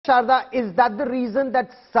Sharda, is that the reason that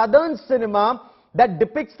Southern cinema that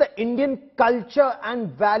depicts the Indian culture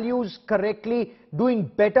and values correctly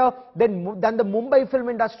doing better than the Mumbai film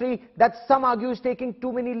industry that some argue is taking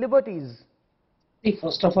too many liberties? See,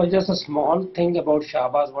 first of all, just a small thing about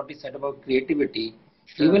Shahbaz, what he said about creativity.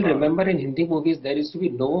 You will remember in Hindi movies, there used to be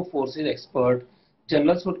no forces expert.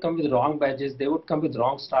 Generals would come with wrong badges, they would come with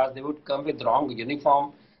wrong stars, they would come with wrong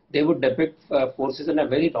uniform, they would depict forces in a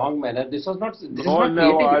very wrong manner. This was not, this no, is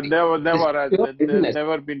not creativity.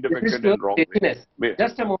 Never been depicted in wrong way.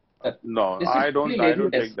 Just a moment, sir. No, I don't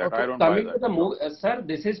take that. I don't buy Coming that. to the movie, sir,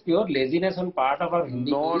 this is pure laziness on part of our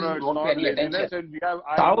Hindi movies. No, it's not laziness.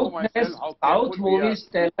 South movies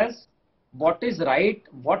tell us what is right,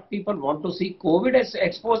 what people want to see. COVID has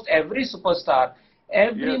exposed every superstar,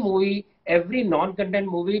 every movie, every non-content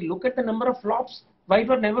movie. Look at the number of flops. Why it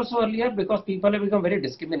was never so earlier? Because people have become very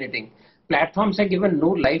discriminating. Platforms have given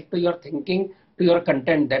new life to your thinking, to your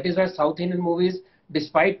content. That is why South Indian movies,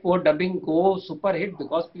 despite poor dubbing, go super hit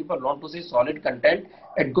because people want to see solid content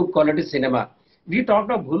at good quality cinema. We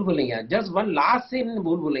talked of Bhool Bhulaiya. Just one last scene in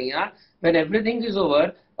Bhool Bhulaiya, when everything is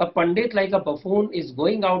over, a pandit like a buffoon is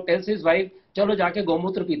going out, tells his wife, "Chalo jaake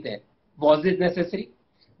gomutra peete hain." Was this necessary?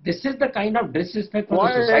 This is the kind of disrespect for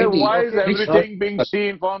the society. Why is everything being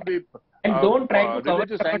seen from the and don't try to cover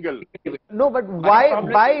religious angle? No, but why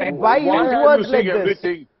use words like this?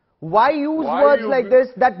 Why use words like this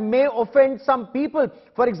that may offend some people?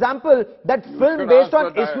 For example, that film based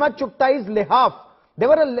on Ismat Chughai's Lihaf. There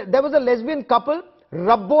was a lesbian couple,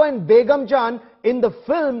 Rabbo and Begum Jan, in the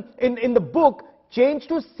film, in the book, changed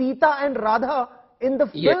to Sita and Radha in the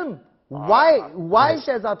film. Why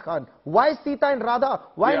Shehzad Khan? Why Sita and Radha?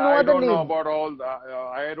 Why no other name? I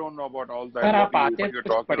don't know about all that. What you're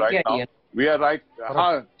talking right now. We are right.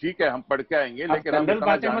 हाँ ठीक है हम पढ़ के आएंगे लेकिन हम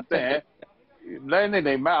इतना जानते हैं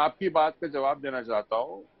नहीं मैं आपकी बात का जवाब देना चाहता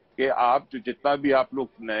हूँ कि आप जितना भी आप लोग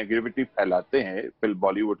नेगेटिविटी फैलाते हैं फिल्म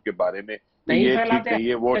बॉलीवुड के बारे में ये ठीक नहीं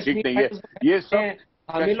है वो ठीक नहीं है ये सब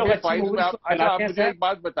आप मुझे एक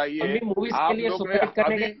बात बताइए आप लोग ने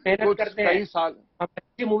अभी कुछ कई साल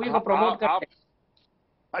मूवी को प्रमोट करते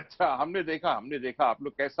हैं। अच्छा हमने देखा आप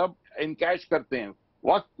लोग कैसा इनकैश करते हैं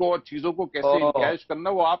वक्त को और चीजों को कैसे इनकैश करना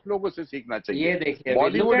वो आप लोगों से सीखना चाहिए। ये देखिए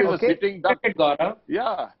Bollywood is a sitting duck Gaurav.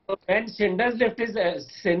 Yeah. And Schindler's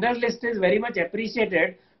List is very much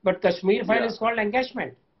appreciated, but Kashmir File is called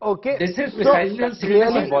engagement. Okay. This is precisely the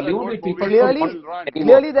silliness of Bollywood which people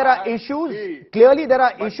clearly there are issues. Clearly there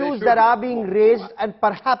are issues that are being raised, and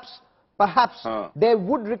perhaps it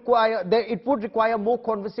would require more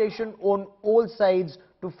conversation on all sides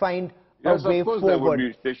to find a way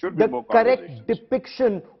forward. There should be more correct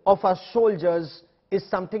depiction of our soldiers is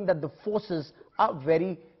something that the forces are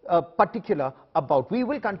very particular about. We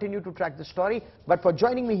will continue to track the story, but for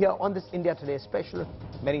joining me here on this India Today special,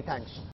 many thanks.